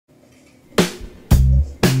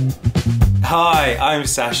Hi, I'm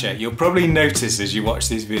Sacha. You'll probably notice as you watch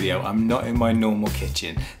this video, I'm not in my normal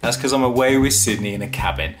kitchen. That's because I'm away with Sydney in a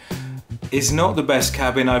cabin. It's not the best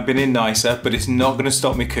cabin, I've been in nicer, but it's not going to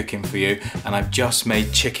stop me cooking for you. And I've just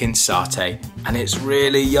made chicken satay, and it's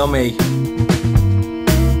really yummy.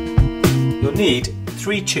 You'll need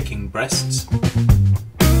 3 chicken breasts, 1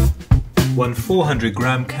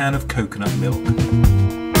 400-gram can of coconut milk,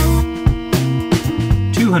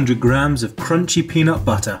 200 grams of crunchy peanut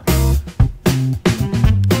butter,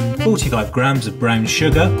 45 grams of brown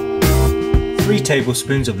sugar, 3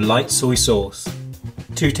 tablespoons of light soy sauce,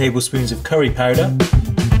 2 tablespoons of curry powder,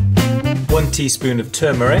 1 teaspoon of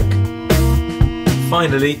turmeric,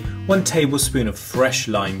 finally 1 tablespoon of fresh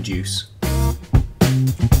lime juice.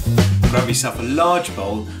 Grab yourself a large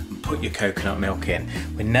bowl and put your coconut milk in.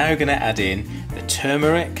 We're now going to add in the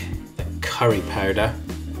turmeric, the curry powder,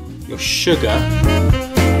 your sugar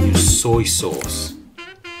and your soy sauce.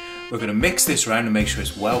 We're going to mix this around and make sure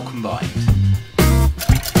it's well combined.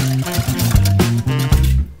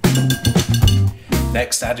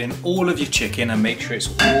 Next, add in all of your chicken and make sure it's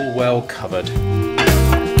all well covered.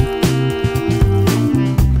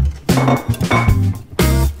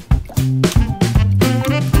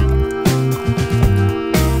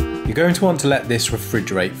 You're going to want to let this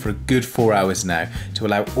refrigerate for a good 4 hours now to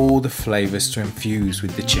allow all the flavours to infuse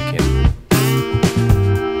with the chicken.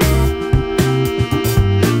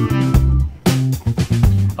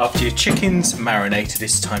 After your chicken's marinated,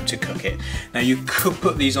 it's time to cook it. Now you could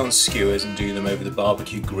put these on skewers and do them over the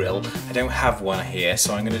barbecue grill. I don't have one here,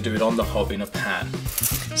 so I'm going to do it on the hob in a pan.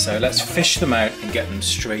 So let's fish them out and get them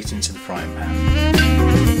straight into the frying pan.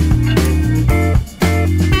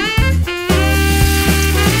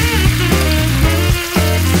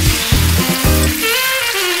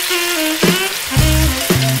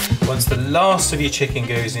 Once the last of your chicken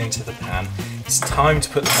goes into the pan, it's time to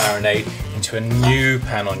put the marinade into a new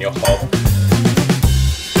pan on your hob.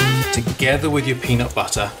 Together with your peanut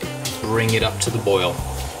butter, bring it up to the boil.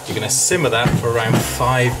 You're going to simmer that for around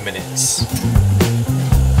 5 minutes.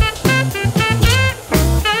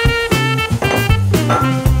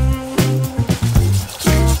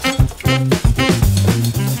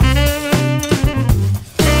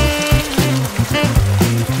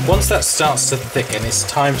 Once that starts to thicken, it's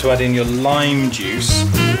time to add in your lime juice.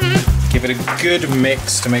 Give it a good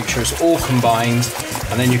mix to make sure it's all combined,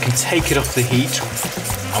 and then you can take it off the heat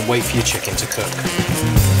and wait for your chicken to cook.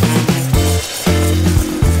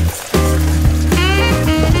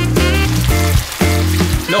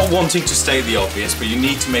 Not wanting to state the obvious, but you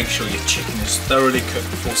need to make sure your chicken is thoroughly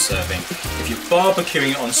cooked before serving. If you're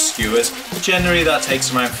barbecuing it on skewers, generally that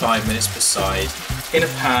takes around 5 minutes per side. In a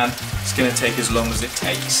pan, it's going to take as long as it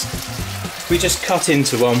takes. We just cut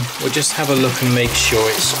into one, we'll just have a look and make sure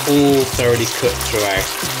it's all thoroughly cooked throughout.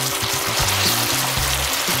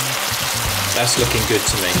 That's looking good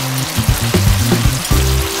to me.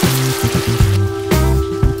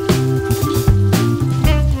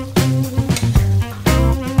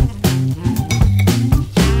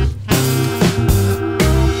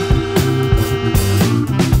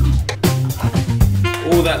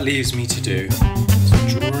 All that leaves me to do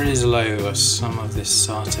drizzle over some of this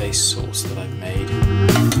satay sauce that I've made,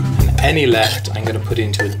 and any left I'm going to put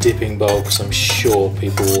into a dipping bowl because I'm sure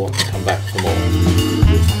people will want to come back for more.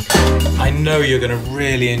 I know you're going to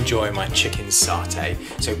really enjoy my chicken satay,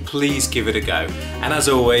 so please give it a go, and as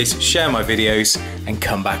always, share my videos and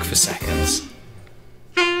come back for seconds.